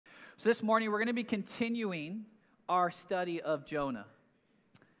So this morning, we're going to be continuing our study of Jonah.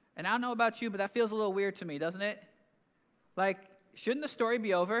 And I don't know about you, but that feels a little weird to me, doesn't it? Like, shouldn't the story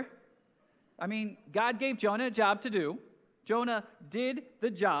be over? I mean, God gave Jonah a job to do. Jonah did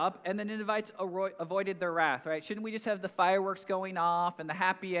the job, and the Ninevites avoided their wrath, right? Shouldn't we just have the fireworks going off and the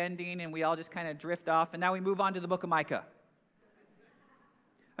happy ending, and we all just kind of drift off, and now we move on to the book of Micah?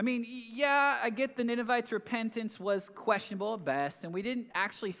 I mean, yeah, I get the Ninevites' repentance was questionable at best, and we didn't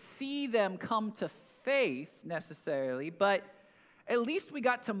actually see them come to faith necessarily, but at least we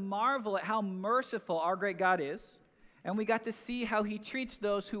got to marvel at how merciful our great God is, and we got to see how he treats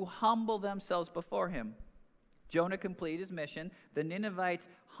those who humble themselves before him. Jonah completed his mission, the Ninevites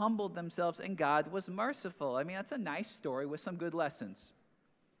humbled themselves, and God was merciful. I mean, that's a nice story with some good lessons.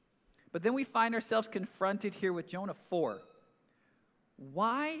 But then we find ourselves confronted here with Jonah 4.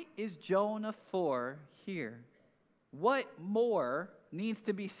 Why is Jonah 4 here? What more needs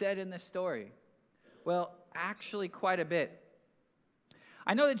to be said in this story? Well, actually quite a bit.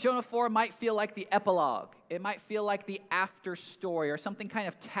 I know that Jonah 4 might feel like the epilogue. It might feel like the after story or something kind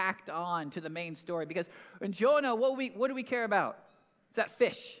of tacked on to the main story. Because in Jonah, what do we care about? It's that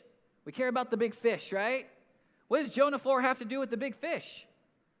fish. We care about the big fish, right? What does Jonah 4 have to do with the big fish?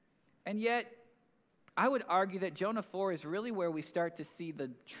 And yet, I would argue that Jonah 4 is really where we start to see the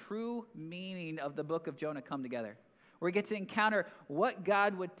true meaning of the book of Jonah come together. Where we get to encounter what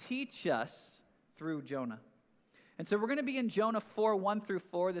God would teach us through Jonah. And so we're going to be in Jonah 4, 1 through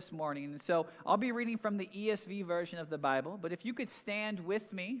 4 this morning. And so I'll be reading from the ESV version of the Bible. But if you could stand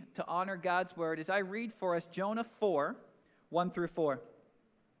with me to honor God's word as I read for us Jonah 4, 1 through 4.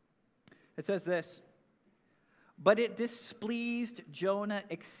 It says this: "But it displeased Jonah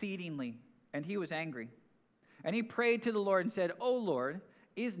exceedingly, and he was angry. And he prayed to the Lord and said, 'O Lord,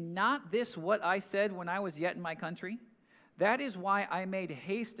 is not this what I said when I was yet in my country? That is why I made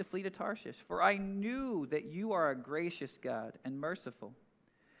haste to flee to Tarshish, for I knew that you are a gracious God and merciful,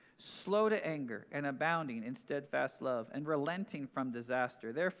 slow to anger and abounding in steadfast love, and relenting from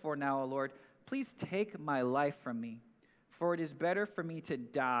disaster. Therefore now, O Lord, please take my life from me, for it is better for me to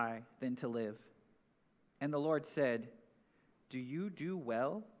die than to live.' And the Lord said, 'Do you do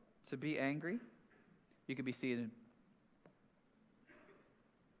well to be angry?'" You could be seated.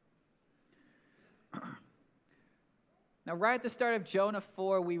 Now, right at the start of Jonah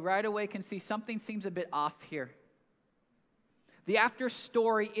 4, we right away can see something seems a bit off here. The after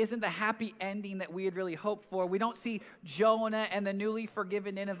story isn't the happy ending that we had really hoped for. We don't see Jonah and the newly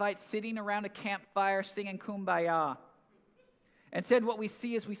forgiven Ninevites sitting around a campfire singing Kumbaya. Instead, what we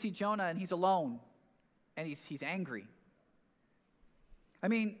see is we see Jonah, and he's alone, and he's angry. I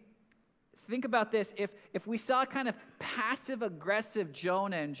mean, think about this. If we saw kind of passive-aggressive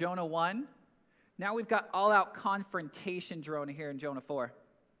Jonah in Jonah 1, now we've got all-out confrontation Jonah here in Jonah 4.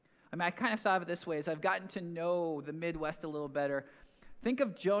 I mean, I kind of thought of it this way. As I've gotten to know the Midwest a little better, think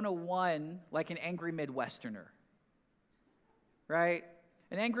of Jonah 1 like an angry Midwesterner, right?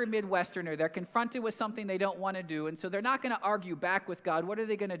 An angry Midwesterner. They're confronted with something they don't want to do, and so they're not going to argue back with God. What are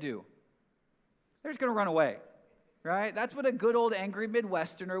they going to do? They're just going to run away, right? That's what a good old angry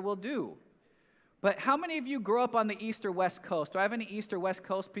Midwesterner will do. But how many of you grew up on the East or West Coast? Do I have any East or West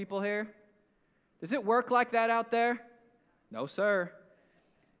Coast people here? Does it work like that out there? No, sir.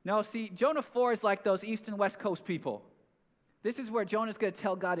 No, see, Jonah 4 is like those East and West Coast people. This is where Jonah's going to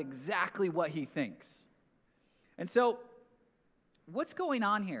tell God exactly what he thinks. And so, what's going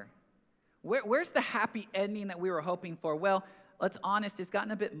on here? Where's the happy ending that we were hoping for? Well, let's be honest, it's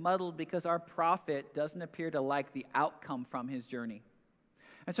gotten a bit muddled because our prophet doesn't appear to like the outcome from his journey.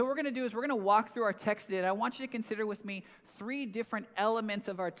 And so what we're going to do is we're going to walk through our text today, and I want you to consider with me 3 different elements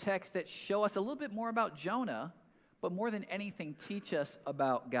of our text that show us a little bit more about Jonah, but more than anything, teach us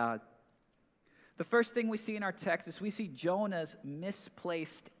about God. The first thing we see in our text is we see Jonah's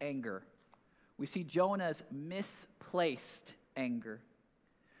misplaced anger. We see Jonah's misplaced anger.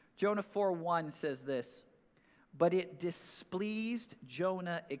 Jonah 4:1 says this: "But it displeased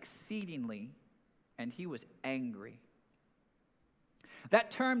Jonah exceedingly, and he was angry."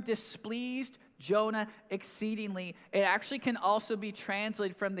 That term displeased Jonah exceedingly, it actually can also be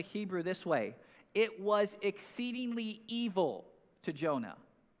translated from the Hebrew this way: it was exceedingly evil to Jonah.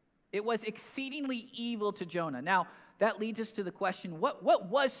 It was exceedingly evil to Jonah. Now, that leads us to the question, what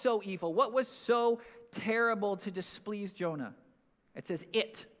was so evil? What was so terrible to displease Jonah? It says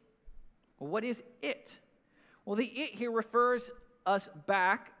it. Well, what is it? Well, the it here refers us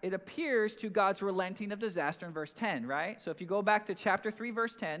back, it appears, to God's relenting of disaster in verse 10, right? So if you go back to chapter 3,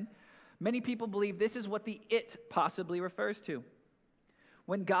 verse 10, many people believe this is what the it possibly refers to.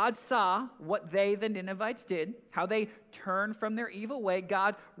 When God saw what they, the Ninevites, did, how they turned from their evil way,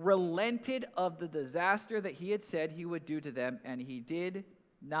 God relented of the disaster that he had said he would do to them, and he did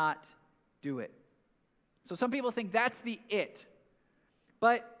not do it. So some people think that's the it.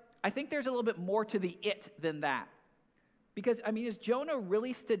 But I think there's a little bit more to the it than that. Because, is Jonah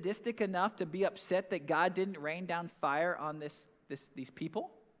really sadistic enough to be upset that God didn't rain down fire on these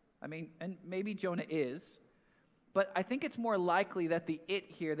people? And maybe Jonah is. But I think it's more likely that the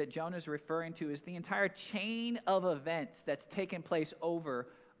it here that Jonah is referring to is the entire chain of events that's taken place over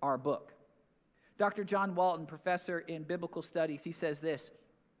our book. Dr. John Walton, professor in biblical studies, he says this: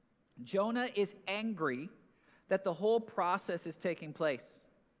 Jonah is angry that the whole process is taking place.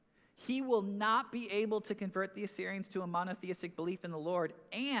 He will not be able to convert the Assyrians to a monotheistic belief in the Lord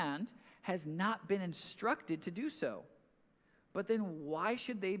and has not been instructed to do so. But then why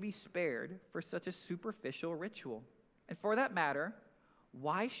should they be spared for such a superficial ritual? And for that matter,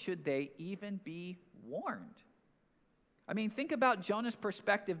 why should they even be warned? Think about Jonah's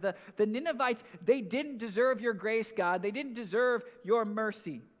perspective. The Ninevites, they didn't deserve your grace, God. They didn't deserve your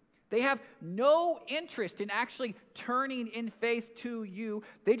mercy. They have no interest in actually turning in faith to you.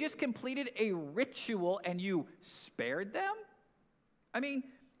 They just completed a ritual and you spared them?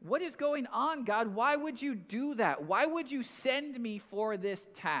 What is going on, God? Why would you do that? Why would you send me for this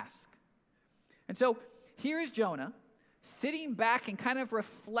task? And so here is Jonah sitting back and kind of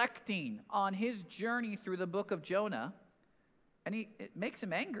reflecting on his journey through the book of Jonah, and it makes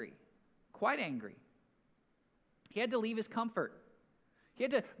him angry, quite angry. He had to leave his comfort. He had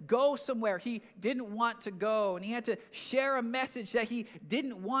to go somewhere he didn't want to go, and he had to share a message that he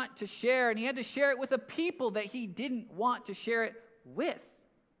didn't want to share, and he had to share it with a people that he didn't want to share it with.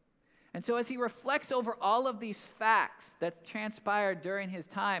 And so as he reflects over all of these facts that's transpired during his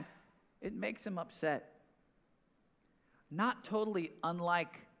time, it makes him upset. Not totally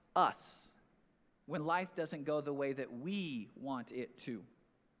unlike us when life doesn't go the way that we want it to.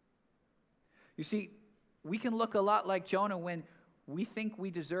 You see, we can look a lot like Jonah when we think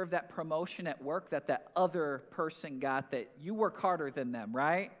we deserve that promotion at work that other person got, that you work harder than them,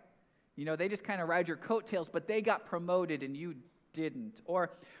 right? They just kind of ride your coattails, but they got promoted and you didn't.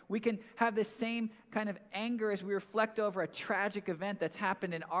 Or we can have the same kind of anger as we reflect over a tragic event that's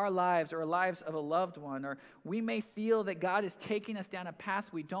happened in our lives or lives of a loved one. Or we may feel that God is taking us down a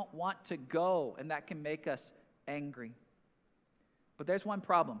path we don't want to go, and that can make us angry. But there's one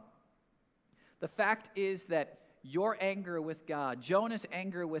problem. The fact is that your anger with God, Jonah's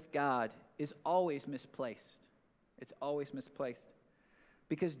anger with God, is always misplaced. It's always misplaced.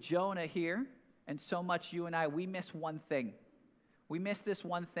 Because Jonah here, and so much you and I, we miss one thing. We miss this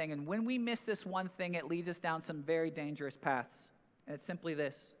one thing, and when we miss this one thing, it leads us down some very dangerous paths. And it's simply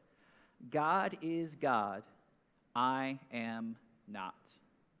this: God is God, I am not.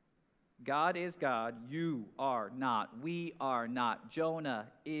 God is God, you are not. We are not. Jonah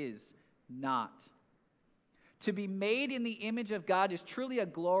is not. To be made in the image of God is truly a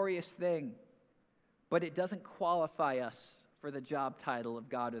glorious thing, but it doesn't qualify us for the job title of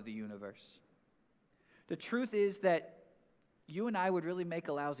God of the universe. The truth is that you and I would really make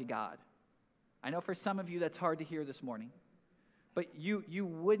a lousy God. I know for some of you that's hard to hear this morning, but you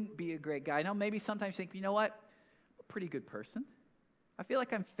wouldn't be a great guy. I know maybe sometimes you think, you know what? I'm a pretty good person. I feel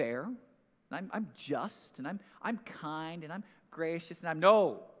like I'm fair, and I'm just, and I'm kind, and I'm gracious, and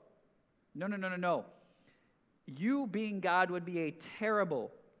No. You being God would be a terrible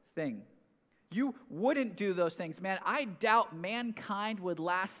thing. You wouldn't do those things, man. I doubt mankind would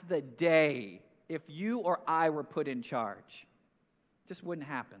last the day if you or I were put in charge. Just wouldn't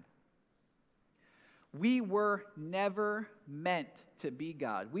happen. We were never meant to be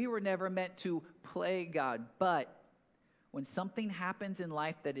God. We were never meant to play God. But when something happens in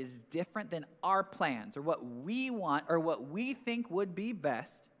life that is different than our plans or what we want or what we think would be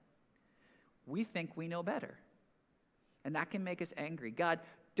best, we think we know better. And that can make us angry. God,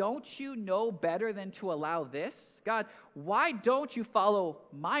 don't you know better than to allow this? God, why don't you follow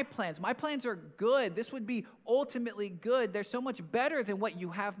my plans? My plans are good. This would be ultimately good. They're so much better than what you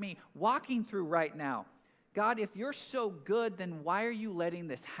have me walking through right now. God, if you're so good, then why are you letting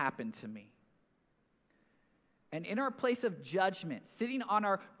this happen to me? And in our place of judgment, sitting on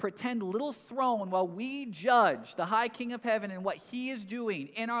our pretend little throne while we judge the high King of heaven and what he is doing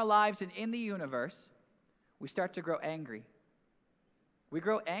in our lives and in the universe, we start to grow angry. We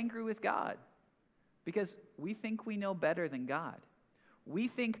grow angry with God because we think we know better than God. We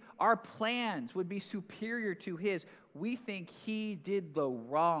think our plans would be superior to his. We think he did the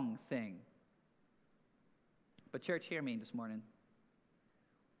wrong thing. But church, hear me this morning.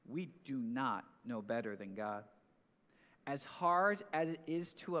 We do not know better than God. as hard as it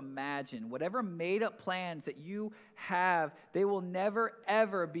is to imagine, whatever made-up plans that you have, they will never,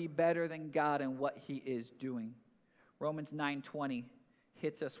 ever be better than God and what he is doing. Romans 9:20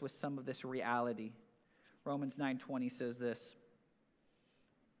 hits us with some of this reality. Romans 9:20 says this,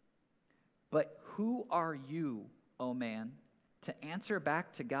 "But who are you, O man, to answer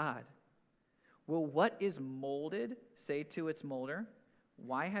back to God? Will what is molded say to its molder,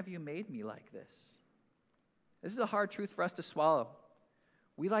 'Why have you made me like this?'" This is a hard truth for us to swallow.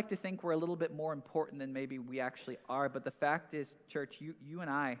 We like to think we're a little bit more important than maybe we actually are, but the fact is, church, you and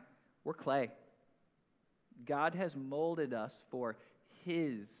I, we're clay. God has molded us for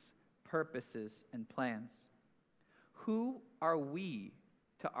his purposes and plans. Who are we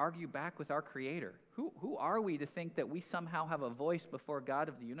to argue back with our Creator? Who are we to think that we somehow have a voice before God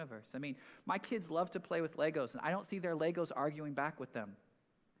of the universe? I mean, my kids love to play with Legos, and I don't see their Legos arguing back with them,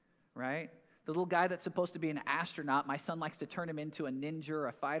 right? The little guy that's supposed to be an astronaut, my son likes to turn him into a ninja or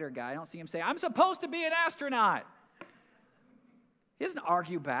a fighter guy. I don't see him say, "I'm supposed to be an astronaut." He doesn't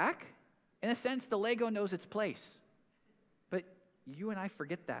argue back. In a sense, the Lego knows its place. But you and I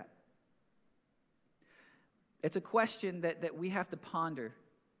forget that. It's a question that we have to ponder.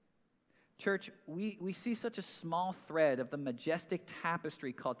 Church, we see such a small thread of the majestic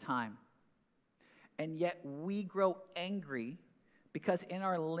tapestry called time. And yet we grow angry because in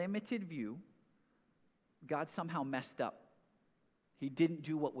our limited view, God somehow messed up. He didn't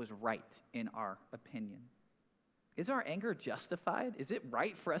do what was right in our opinion. Is our anger justified? Is it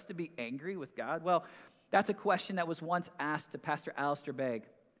right for us to be angry with God? Well, that's a question that was once asked to Pastor Alistair Begg.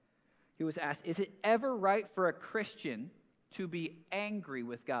 He was asked, is it ever right for a Christian to be angry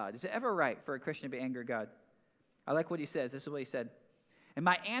with God? Is it ever right for a Christian to be angry with God? I like what he says. This is what he said. And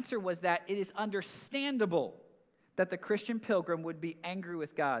my answer was that it is understandable that the Christian pilgrim would be angry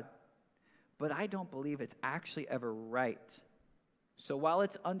with God. But I don't believe it's actually ever right. So while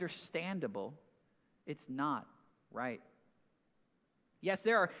it's understandable, it's not right. Yes,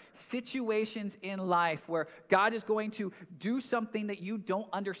 there are situations in life where God is going to do something that you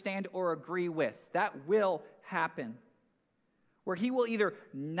don't understand or agree with. That will happen. Where he will either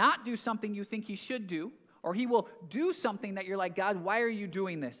not do something you think he should do, or he will do something that you're like, God, why are you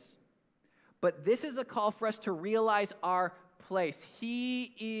doing this? But this is a call for us to realize our place.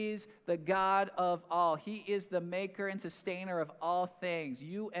 He is the God of all. He is the maker and sustainer of all things.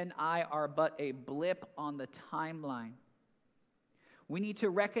 You and I are but a blip on the timeline. We need to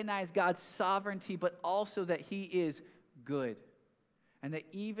recognize God's sovereignty, but also that he is good. And that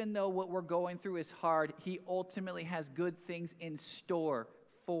even though what we're going through is hard, he ultimately has good things in store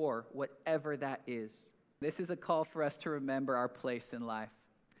for whatever that is. This is a call for us to remember our place in life.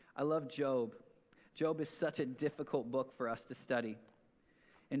 I love Job. Job is such a difficult book for us to study.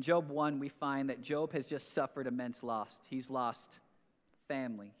 In Job 1, we find that Job has just suffered immense loss. He's lost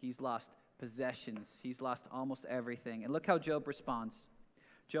family. He's lost possessions. He's lost almost everything. And look how Job responds.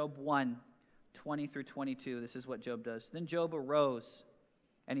 Job 1, 20 through 22, this is what Job does. Then Job arose,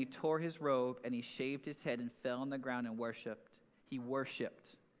 and he tore his robe, and he shaved his head and fell on the ground and worshipped. He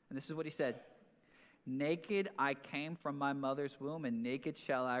worshipped. And this is what he said. Naked I came from my mother's womb, and naked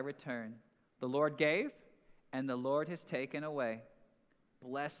shall I return. The Lord gave, and the Lord has taken away.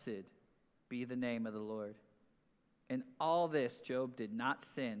 Blessed be the name of the Lord. In all this, Job did not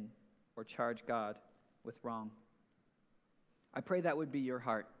sin or charge God with wrong. I pray that would be your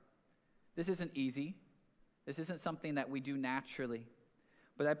heart. This isn't easy. This isn't something that we do naturally.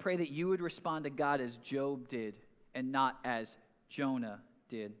 But I pray that you would respond to God as Job did and not as Jonah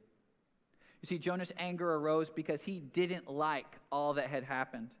did. You see, Jonah's anger arose because he didn't like all that had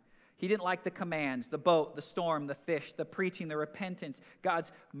happened. He didn't like the commands, the boat, the storm, the fish, the preaching, the repentance,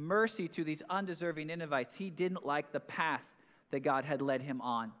 God's mercy to these undeserving Ninevites. He didn't like the path that God had led him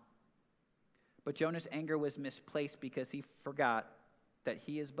on. But Jonah's anger was misplaced because he forgot that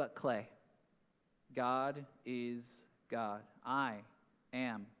he is but clay. God is God. I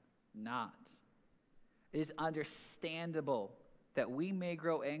am not. It is understandable that we may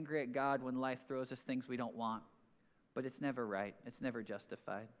grow angry at God when life throws us things we don't want, but it's never right. It's never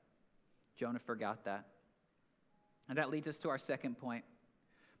justified. Jonah forgot that. And that leads us to our second point.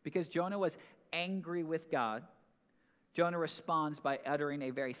 Because Jonah was angry with God, Jonah responds by uttering a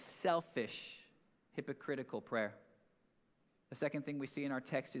very selfish, hypocritical prayer. The second thing we see in our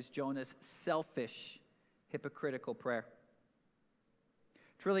text is Jonah's selfish, hypocritical prayer.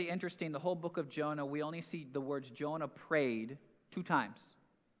 It's really interesting. The whole book of Jonah, we only see the words Jonah prayed 2 times.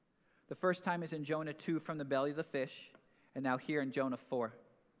 The first time is in Jonah 2 from the belly of the fish, and now here in Jonah 4.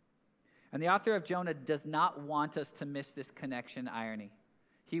 And the author of Jonah does not want us to miss this connection irony.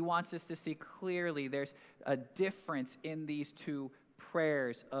 He wants us to see clearly there's a difference in these two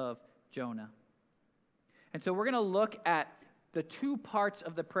prayers of Jonah. And so we're going to look at the two parts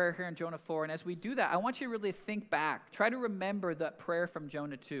of the prayer here in Jonah 4. And as we do that, I want you to really think back. Try to remember that prayer from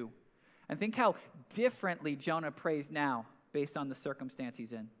Jonah 2. And think how differently Jonah prays now based on the circumstance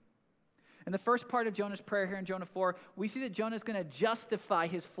he's in. In the first part of Jonah's prayer here in Jonah 4, we see that Jonah's going to justify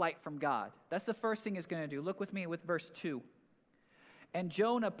his flight from God. That's the first thing he's going to do. Look with me with verse 2. And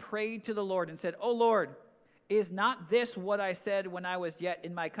Jonah prayed to the Lord and said, O Lord, is not this what I said when I was yet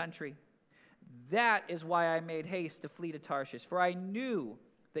in my country? That is why I made haste to flee to Tarshish. For I knew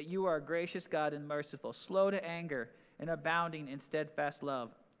that you are a gracious God and merciful, slow to anger and abounding in steadfast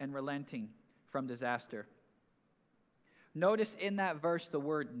love and relenting from disaster. Notice in that verse the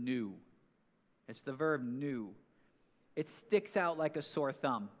word knew. It's the verb knew. It sticks out like a sore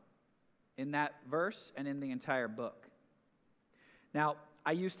thumb in that verse and in the entire book. Now,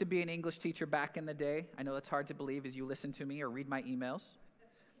 I used to be an English teacher back in the day. I know that's hard to believe as you listen to me or read my emails.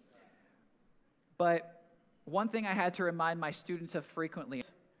 But one thing I had to remind my students of frequently is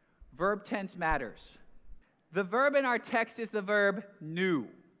verb tense matters. The verb in our text is the verb knew.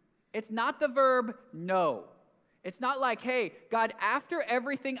 It's not the verb know. It's not like, hey, God, after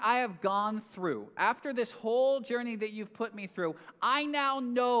everything I have gone through, after this whole journey that you've put me through, I now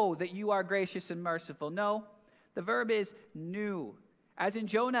know that you are gracious and merciful. No, the verb is knew. As in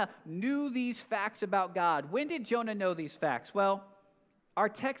Jonah knew these facts about God. When did Jonah know these facts? Well, our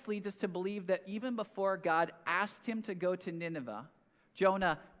text leads us to believe that even before God asked him to go to Nineveh,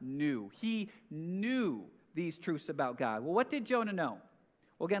 Jonah knew. He knew these truths about God. Well, what did Jonah know?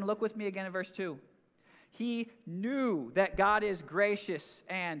 Well, again, look with me again in verse 2. He knew that God is gracious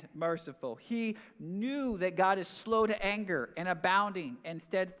and merciful. He knew that God is slow to anger and abounding in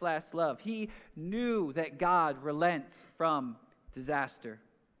steadfast love. He knew that God relents from disaster.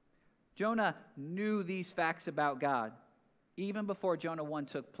 Jonah knew these facts about God even before Jonah 1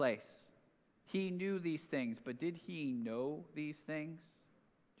 took place. He knew these things, but did he know these things?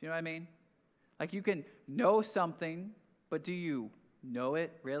 Do you know what I mean? Like you can know something, but do you know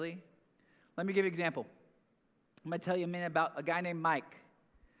it really? Let me give you an example. I'm going to tell you a minute about a guy named Mike.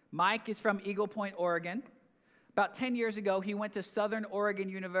 Mike is from Eagle Point, Oregon. About 10 years ago, he went to Southern Oregon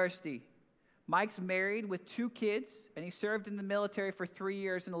University. Mike's married with 2 kids, and he served in the military for 3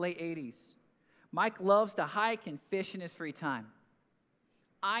 years in the late 80s. Mike loves to hike and fish in his free time.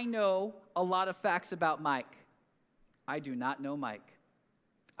 I know a lot of facts about Mike. I do not know Mike.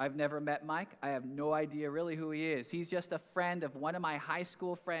 I've never met Mike. I have no idea really who he is. He's just a friend of one of my high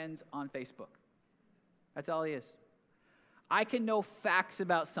school friends on Facebook. That's all he is. I can know facts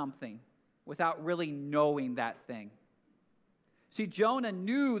about something without really knowing that thing. See, Jonah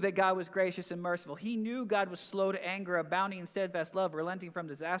knew that God was gracious and merciful. He knew God was slow to anger, abounding in steadfast love, relenting from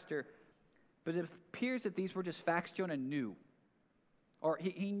disaster. But it appears that these were just facts Jonah knew. Or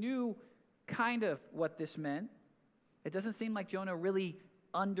he knew kind of what this meant. It doesn't seem like Jonah really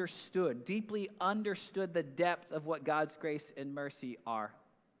understood, deeply understood the depth of what God's grace and mercy are.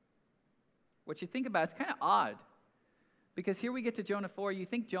 What you think about, it's kind of odd. Because here we get to Jonah 4, you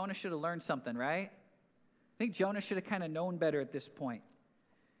think Jonah should have learned something, right? I think Jonah should have kind of known better at this point.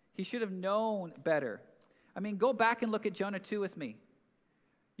 He should have known better. I mean, go back and look at Jonah 2 with me.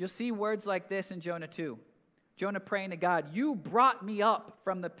 You'll see words like this in Jonah 2. Jonah praying to God, you brought me up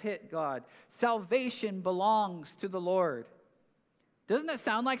from the pit, God. Salvation belongs to the Lord. Doesn't that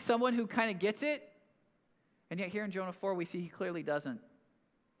sound like someone who kind of gets it? And yet here in Jonah 4, we see he clearly doesn't.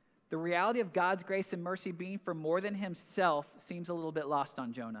 The reality of God's grace and mercy being for more than himself seems a little bit lost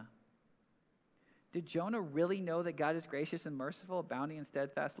on Jonah. Did Jonah really know that God is gracious and merciful, abounding in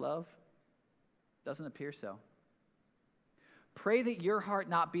steadfast love? Doesn't appear so. Pray that your heart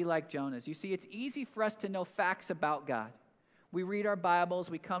not be like Jonah's. You see, it's easy for us to know facts about God. We read our Bibles,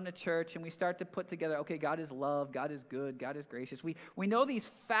 we come to church, and we start to put together, okay, God is love, God is good, God is gracious. We know these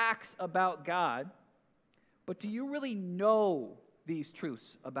facts about God, but do you really know these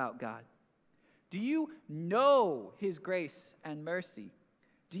truths about God? Do you know his grace and mercy?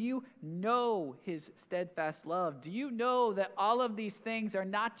 Do you know his steadfast love? Do you know that all of these things are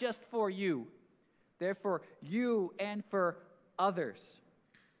not just for you? They're for you and for others.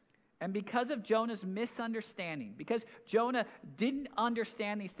 And because of Jonah's misunderstanding, because Jonah didn't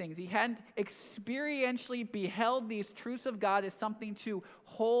understand these things, he hadn't experientially beheld these truths of God as something to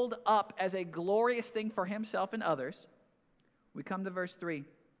hold up as a glorious thing for himself and others, we come to verse 3.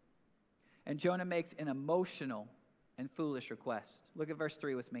 And Jonah makes an emotional and foolish request. Look at verse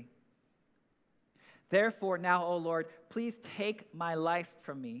 3 with me. Therefore now, O Lord, please take my life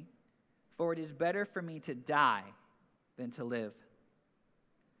from me, for it is better for me to die than to live.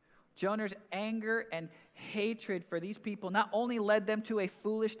 Jonah's anger and hatred for these people not only led them to a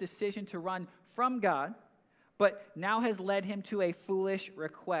foolish decision to run from God, but now has led him to a foolish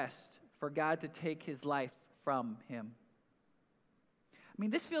request for God to take his life from him. I mean,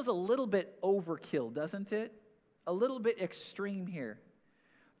 this feels a little bit overkill, doesn't it? A little bit extreme here.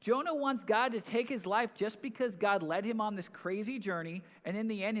 Jonah wants God to take his life just because God led him on this crazy journey, and in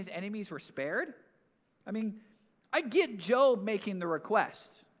the end, his enemies were spared? I mean, I get Job making the request.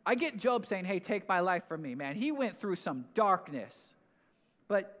 I get Job saying, hey, take my life from me, man. He went through some darkness.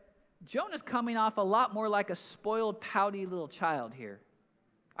 But Jonah's coming off a lot more like a spoiled, pouty little child here.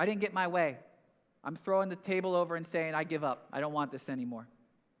 I didn't get my way. I'm throwing the table over and saying, I give up. I don't want this anymore.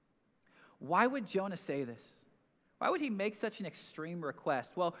 Why would Jonah say this? Why would he make such an extreme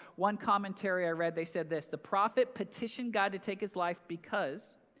request? Well, one commentary I read, they said this: the prophet petitioned God to take his life because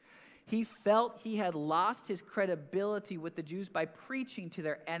he felt he had lost his credibility with the Jews by preaching to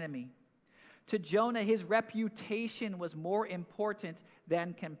their enemy. To Jonah, his reputation was more important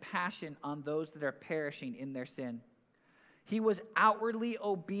than compassion on those that are perishing in their sin. He was outwardly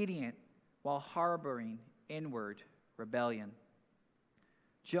obedient while harboring inward rebellion.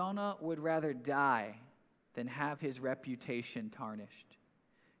 Jonah would rather die than have his reputation tarnished.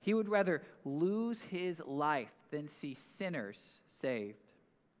 He would rather lose his life than see sinners saved.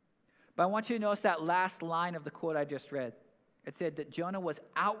 But I want you to notice that last line of the quote I just read. It said that Jonah was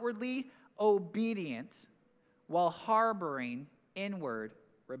outwardly obedient while harboring inward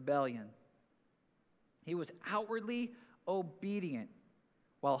rebellion. He was outwardly obedient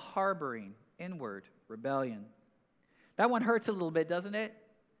while harboring inward rebellion. That one hurts a little bit, doesn't it?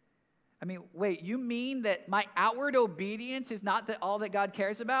 I mean, wait, you mean that my outward obedience is not all that God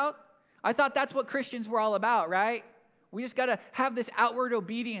cares about? I thought that's what Christians were all about, right? We just got to have this outward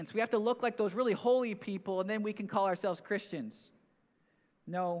obedience. We have to look like those really holy people, and then we can call ourselves Christians.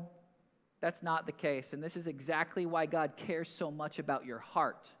 No, that's not the case. And this is exactly why God cares so much about your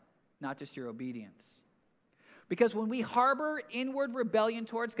heart, not just your obedience. Because when we harbor inward rebellion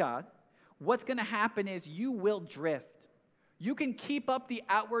towards God, what's going to happen is you will drift. You can keep up the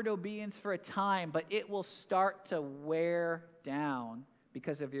outward obedience for a time, but it will start to wear down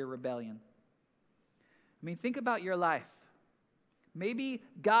because of your rebellion. I mean, think about your life. Maybe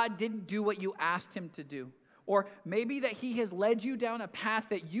God didn't do what you asked him to do. Or maybe that he has led you down a path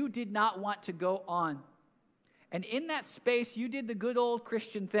that you did not want to go on. And in that space, you did the good old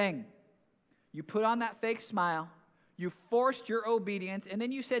Christian thing. You put on that fake smile. You forced your obedience. And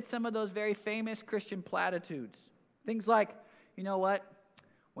then you said some of those very famous Christian platitudes. Things like, you know what?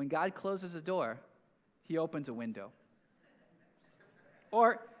 When God closes a door, he opens a window.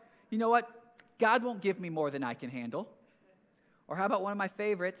 Or, you know what? God won't give me more than I can handle. Or how about one of my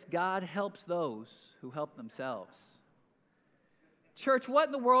favorites? God helps those who help themselves. Church, what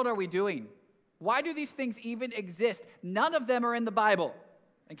in the world are we doing? Why do these things even exist? None of them are in the Bible,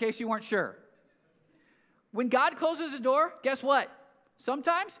 in case you weren't sure. When God closes a door, guess what?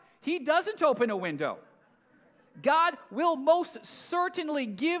 Sometimes he doesn't open a window. God will most certainly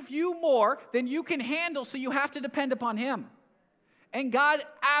give you more than you can handle, so you have to depend upon him. And God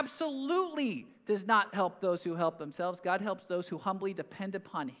absolutely does not help those who help themselves. God helps those who humbly depend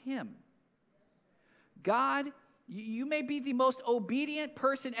upon him. God, you may be the most obedient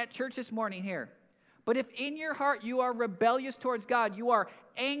person at church this morning here, but if in your heart you are rebellious towards God, you are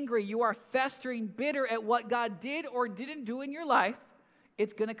angry, you are festering bitter at what God did or didn't do in your life,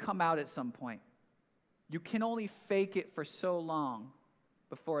 it's going to come out at some point. You can only fake it for so long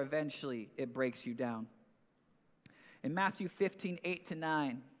before eventually it breaks you down. In Matthew 15,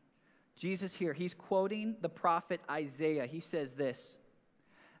 8-9, Jesus here, he's quoting the prophet Isaiah. He says this: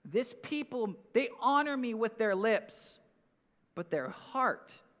 "This people, they honor me with their lips, but their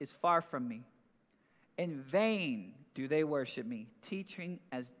heart is far from me. In vain do they worship me, teaching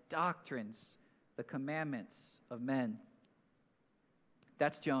as doctrines the commandments of men."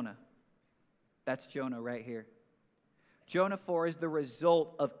 That's Jonah. That's Jonah right here. Jonah 4 is the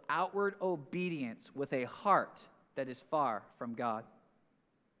result of outward obedience with a heart that is far from God.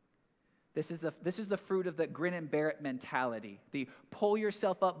 This is the fruit of the grin and bear it mentality. The pull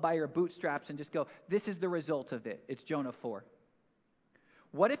yourself up by your bootstraps and just go, this is the result of it. It's Jonah 4.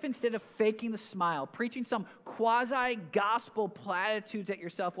 What if instead of faking the smile, preaching some quasi-gospel platitudes at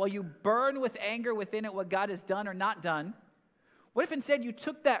yourself while you burn with anger within it what God has done or not done, what if instead you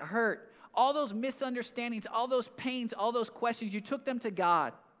took that hurt, all those misunderstandings, all those pains, all those questions, you took them to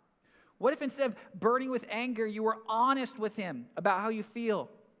God? What if instead of burning with anger, you were honest with him about how you feel?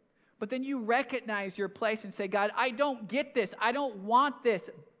 But then you recognize your place and say, God, I don't get this. I don't want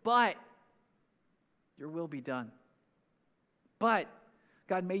this, but your will be done. But,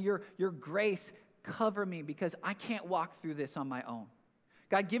 God, may your grace cover me because I can't walk through this on my own.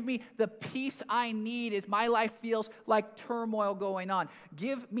 God, give me the peace I need as my life feels like turmoil going on.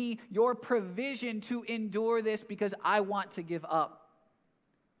 Give me your provision to endure this because I want to give up.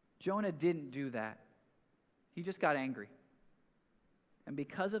 Jonah didn't do that. He just got angry. And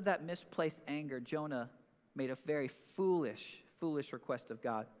because of that misplaced anger, Jonah made a very foolish request of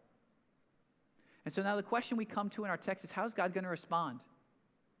God. And so now the question we come to in our text is, how's God going to respond?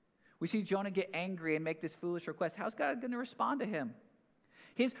 We see Jonah get angry and make this foolish request. How's God going to respond to him?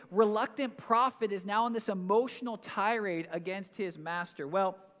 His reluctant prophet is now on this emotional tirade against his master.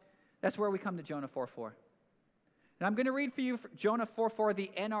 Well, that's where we come to Jonah 4:4. And I'm going to read for you Jonah 4:4,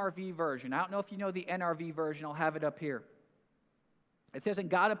 the NRV version. I don't know if you know the NRV version. I'll have it up here. It says, and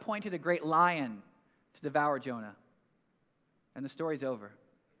God appointed a great lion to devour Jonah. And the story's over.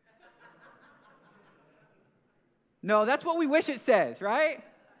 No, that's what we wish it says, right?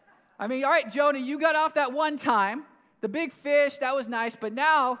 I mean, all right, Jonah, you got off that one time. The big fish, that was nice. But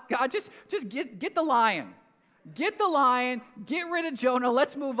now, God, just get the lion. Get the lion. Get rid of Jonah.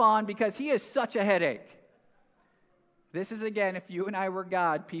 Let's move on because he is such a headache. This is, again, if you and I were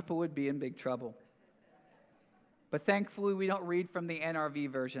God, people would be in big trouble. But thankfully, we don't read from the NRV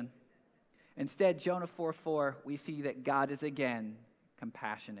version. Instead, Jonah 4:4, we see that God is, again,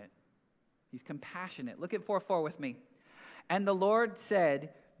 compassionate. He's compassionate. Look at 4:4 with me. And the Lord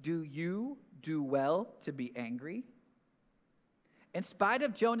said, do you do well to be angry? In spite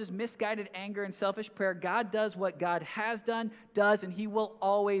of Jonah's misguided anger and selfish prayer, God does what God has done, does, and he will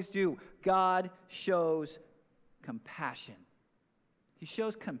always do. God shows compassion. He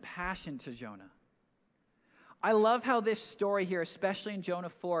shows compassion to Jonah. I love how this story here, especially in Jonah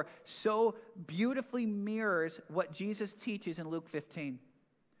 4, so beautifully mirrors what Jesus teaches in Luke 15.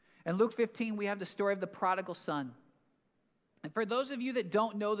 In Luke 15, we have the story of the prodigal son. And for those of you that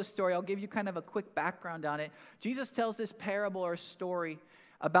don't know the story, I'll give you kind of a quick background on it. Jesus tells this parable or story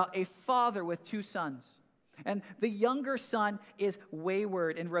about a father with two sons. And the younger son is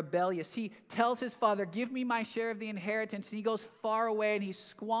wayward and rebellious. He tells his father, give me my share of the inheritance. And he goes far away and he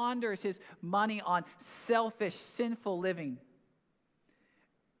squanders his money on selfish, sinful living.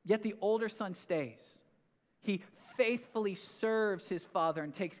 Yet the older son stays. He faithfully serves his father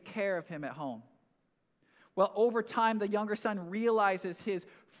and takes care of him at home. Well, over time, the younger son realizes his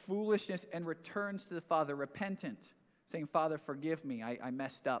foolishness and returns to the father repentant, saying, Father, forgive me, I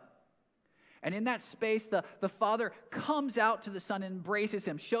messed up. And in that space, the father comes out to the son and embraces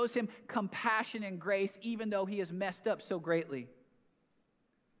him, shows him compassion and grace, even though he has messed up so greatly.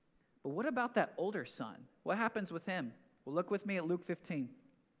 But what about that older son? What happens with him? Well, look with me at Luke 15.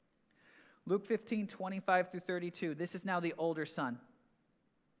 Luke 15, 25 through 32. This is now the older son.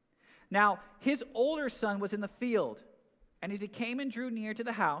 Now, his older son was in the field, and as he came and drew near to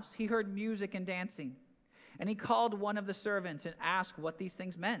the house, he heard music and dancing. And he called one of the servants and asked what these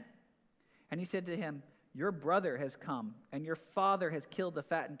things meant. And he said to him, your brother has come, and your father has killed the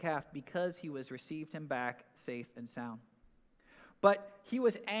fattened calf because he was received him back safe and sound. But he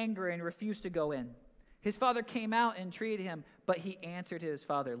was angry and refused to go in. His father came out and entreated him, but he answered his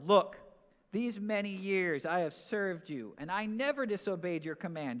father, look, these many years I have served you, and I never disobeyed your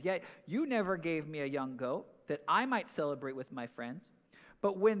command. Yet you never gave me a young goat that I might celebrate with my friends.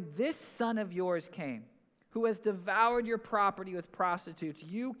 But when this son of yours came, who has devoured your property with prostitutes,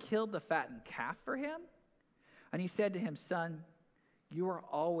 you killed the fattened calf for him? And he said to him, son, you are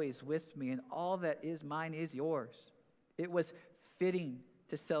always with me, and all that is mine is yours. It was fitting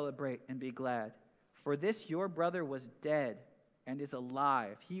to celebrate and be glad. For this your brother was dead and is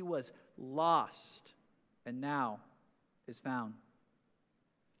alive. He was lost and now is found.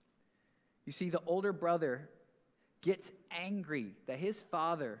 You see, the older brother gets angry that his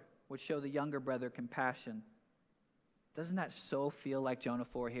father would show the younger brother compassion. Doesn't that so feel like Jonah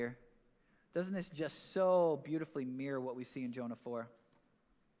 4 here? Doesn't this just so beautifully mirror what we see in Jonah 4?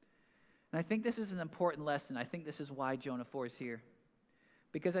 And I think this is an important lesson. I think this is why Jonah 4 is here.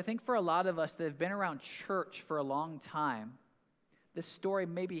 Because I think for a lot of us that have been around church for a long time, this story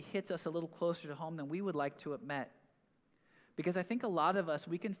maybe hits us a little closer to home than we would like to admit. Because I think a lot of us,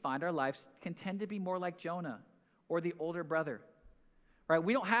 we can find our lives can tend to be more like Jonah or the older brother. Right?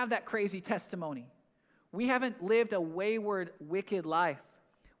 We don't have that crazy testimony. We haven't lived a wayward, wicked life.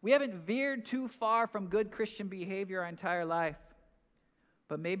 We haven't veered too far from good Christian behavior our entire life.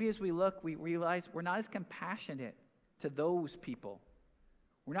 But maybe as we look, we realize we're not as compassionate to those people.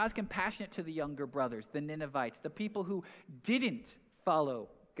 We're not as compassionate to the younger brothers, the Ninevites, the people who didn't follow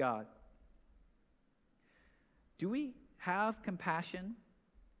God. Do we have compassion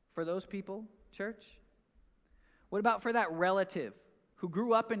for those people, church? What about for that relative who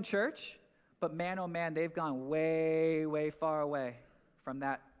grew up in church, but man, oh man, they've gone way, way far away from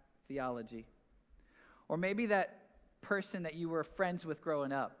that theology. Or maybe that person that you were friends with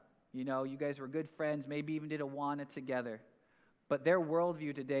growing up. You know, you guys were good friends, maybe even did Awana together. But their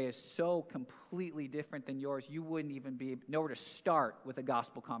worldview today is so completely different than yours, you wouldn't even know where to start with a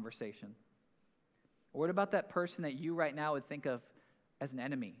gospel conversation. Or what about that person that you right now would think of as an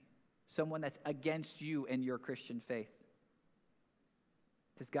enemy? Someone that's against you and your Christian faith.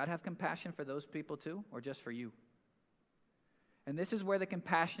 Does God have compassion for those people too, or just for you? And this is where the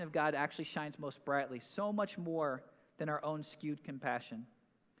compassion of God actually shines most brightly, so much more than our own skewed compassion.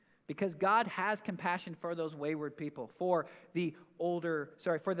 Because God has compassion for those wayward people, for the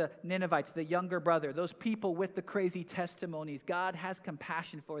Ninevites, the younger brother, those people with the crazy testimonies. God has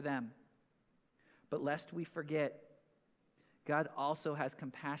compassion for them. But lest we forget, God also has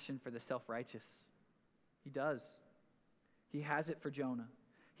compassion for the self-righteous. He does. He has it for Jonah.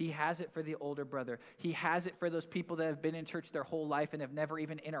 He has it for the older brother. He has it for those people that have been in church their whole life and have never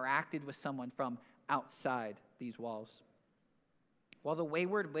even interacted with someone from outside these walls. While the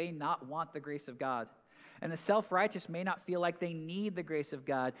wayward may not want the grace of God, and the self-righteous may not feel like they need the grace of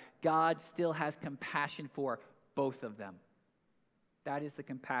God, God still has compassion for both of them. That is the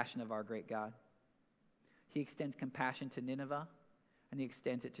compassion of our great God. He extends compassion to Nineveh, and he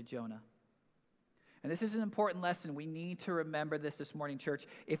extends it to Jonah. And this is an important lesson. We need to remember this morning, church.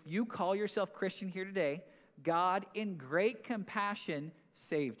 If you call yourself Christian here today, God, in great compassion,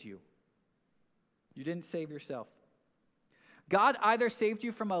 saved you. You didn't save yourself. God either saved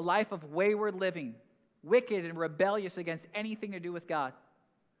you from a life of wayward living, wicked and rebellious against anything to do with God,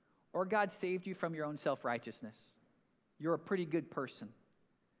 or God saved you from your own self-righteousness. You're a pretty good person.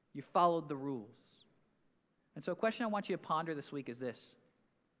 You followed the rules. And so a question I want you to ponder this week is this.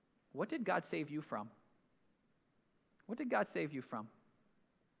 What did God save you from? What did God save you from?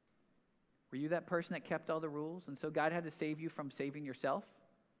 Were you that person that kept all the rules, and so God had to save you from saving yourself?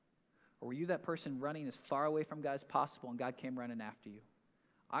 Or were you that person running as far away from God as possible, and God came running after you?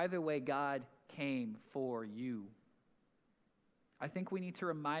 Either way, God came for you. I think we need to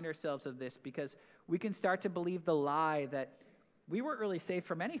remind ourselves of this because we can start to believe the lie that we weren't really saved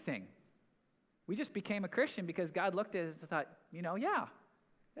from anything. We just became a Christian because God looked at us and thought, yeah,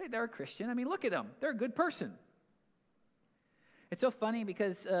 they're a Christian. I mean, look at them. They're a good person. It's so funny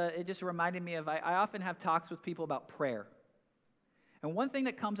because it just reminded me of, I often have talks with people about prayer. And one thing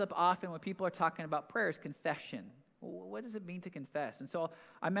that comes up often when people are talking about prayer is confession. Well, what does it mean to confess? And so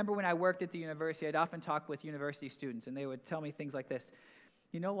I remember when I worked at the university, I'd often talk with university students, and they would tell me things like this.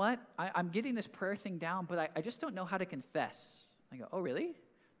 You know what? I'm getting this prayer thing down, but I just don't know how to confess. I go, oh, really?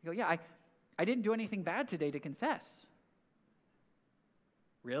 I go, yeah, I didn't do anything bad today to confess.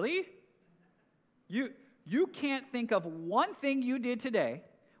 Really? You can't think of one thing you did today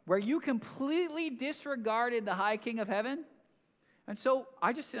where you completely disregarded the high King of heaven? And so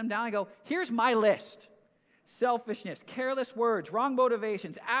I just sit them down and go, here's my list. Selfishness, careless words, wrong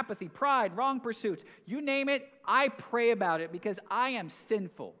motivations, apathy, pride, wrong pursuits. You name it, I pray about it because I am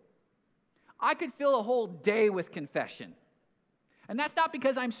sinful. I could fill a whole day with confession. And that's not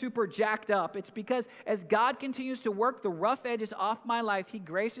because I'm super jacked up. It's because as God continues to work the rough edges off my life, he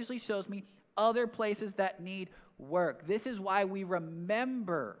graciously shows me other places that need work. This is why we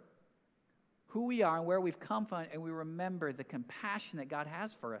remember who we are and where we've come from, and we remember the compassion that God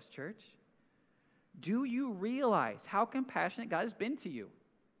has for us, church. Do you realize how compassionate God has been to you?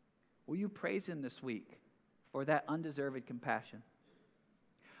 Will you praise him this week for that undeserved compassion?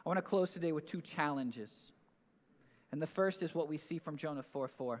 I want to close today with two challenges. And the first is what we see from Jonah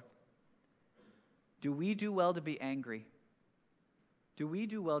 4:4. Do we do well to be angry? Do we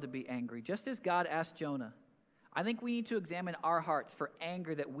do well to be angry? Just as God asked Jonah, I think we need to examine our hearts for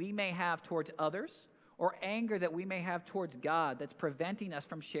anger that we may have towards others or anger that we may have towards God that's preventing us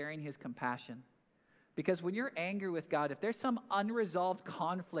from sharing his compassion. Because when you're angry with God, if there's some unresolved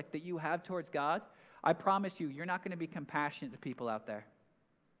conflict that you have towards God, I promise you, you're not going to be compassionate to people out there.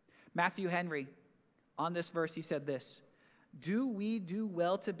 Matthew Henry, on this verse, he said this, do we do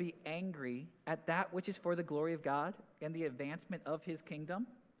well to be angry at that which is for the glory of God and the advancement of his kingdom?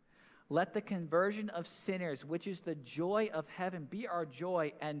 Let the conversion of sinners, which is the joy of heaven, be our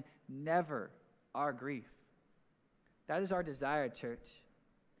joy and never our grief. That is our desire, church.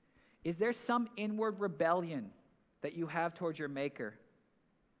 Is there some inward rebellion that you have towards your Maker?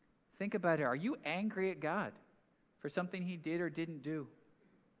 Think about it. Are you angry at God for something he did or didn't do?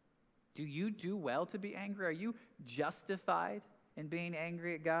 Do you do well to be angry? Are you justified in being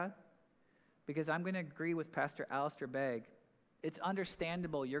angry at God? Because I'm going to agree with Pastor Alistair Begg. It's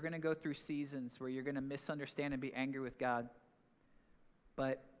understandable you're going to go through seasons where you're going to misunderstand and be angry with God.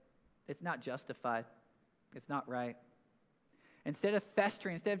 but it's not justified. It's not right. Instead of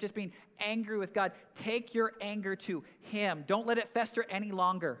festering, instead of just being angry with God, take your anger to Him. Don't let it fester any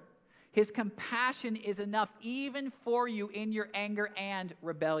longer. His compassion is enough even for you in your anger and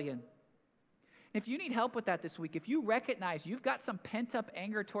rebellion. If you need help with that this week, if you recognize you've got some pent-up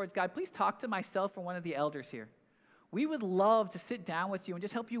anger towards God, please talk to myself or one of the elders here. We would love to sit down with you and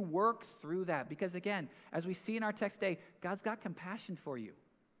just help you work through that because, again, as we see in our text today, God's got compassion for you.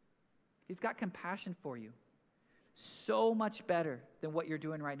 He's got compassion for you. So much better than what you're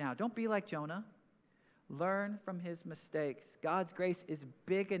doing right now. Don't be like Jonah. Learn from his mistakes. God's grace is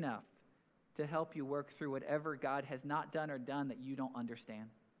big enough to help you work through whatever God has not done or done that you don't understand.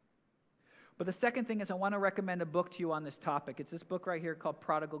 But the second thing is I want to recommend a book to you on this topic. It's this book right here called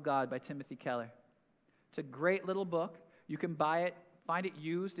Prodigal God by Timothy Keller. It's a great little book. You can buy it, find it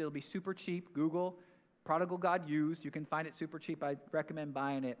used. It'll be super cheap. Google Prodigal God used. You can find it super cheap. I recommend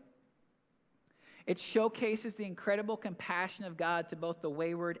buying it. It showcases the incredible compassion of God to both the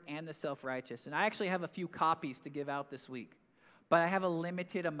wayward and the self-righteous. And I actually have a few copies to give out this week, but I have a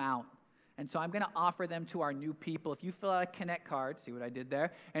limited amount. And so I'm going to offer them to our new people. If you fill out a Connect card, see what I did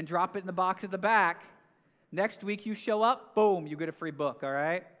there, and drop it in the box at the back, next week you show up, boom, you get a free book, all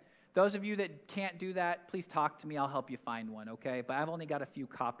right? Those of you that can't do that, please talk to me. I'll help you find one, okay? But I've only got a few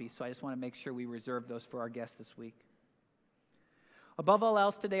copies, so I just want to make sure we reserve those for our guests this week. Above all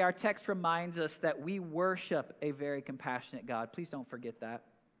else today, our text reminds us that we worship a very compassionate God. Please don't forget that.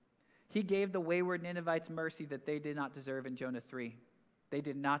 He gave the wayward Ninevites mercy that they did not deserve in Jonah 3. They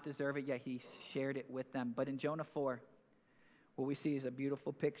did not deserve it, yet He shared it with them. But in Jonah 4, what we see is a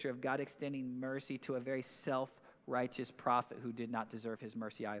beautiful picture of God extending mercy to a very self-righteous prophet who did not deserve His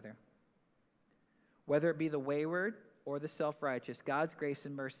mercy either. Whether it be the wayward or the self-righteous, God's grace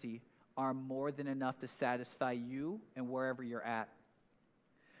and mercy are more than enough to satisfy you and wherever you're at.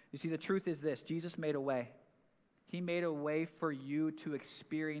 You see, the truth is this: Jesus made a way. He made a way for you to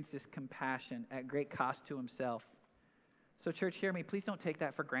experience this compassion at great cost to Himself. So, church, hear me. Please don't take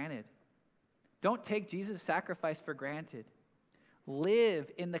that for granted. Don't take Jesus' sacrifice for granted. Live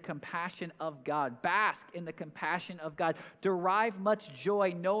in the compassion of God. Bask in the compassion of God. Derive much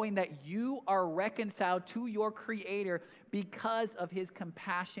joy knowing that you are reconciled to your Creator because of His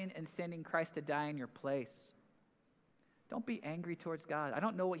compassion and sending Christ to die in your place. Don't be angry towards God. I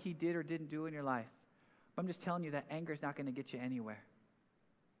don't know what He did or didn't do in your life, but I'm just telling you that anger is not going to get you anywhere.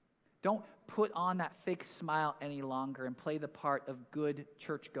 Don't put on that fake smile any longer and play the part of good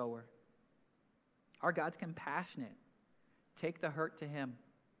churchgoer. Our God's compassionate. Take the hurt to Him.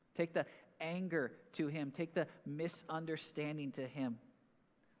 Take the anger to Him. Take the misunderstanding to Him.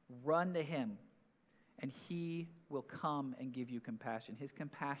 Run to Him, and He will come and give you compassion. His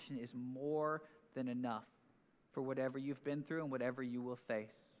compassion is more than enough for whatever you've been through and whatever you will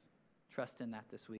face. Trust in that this week.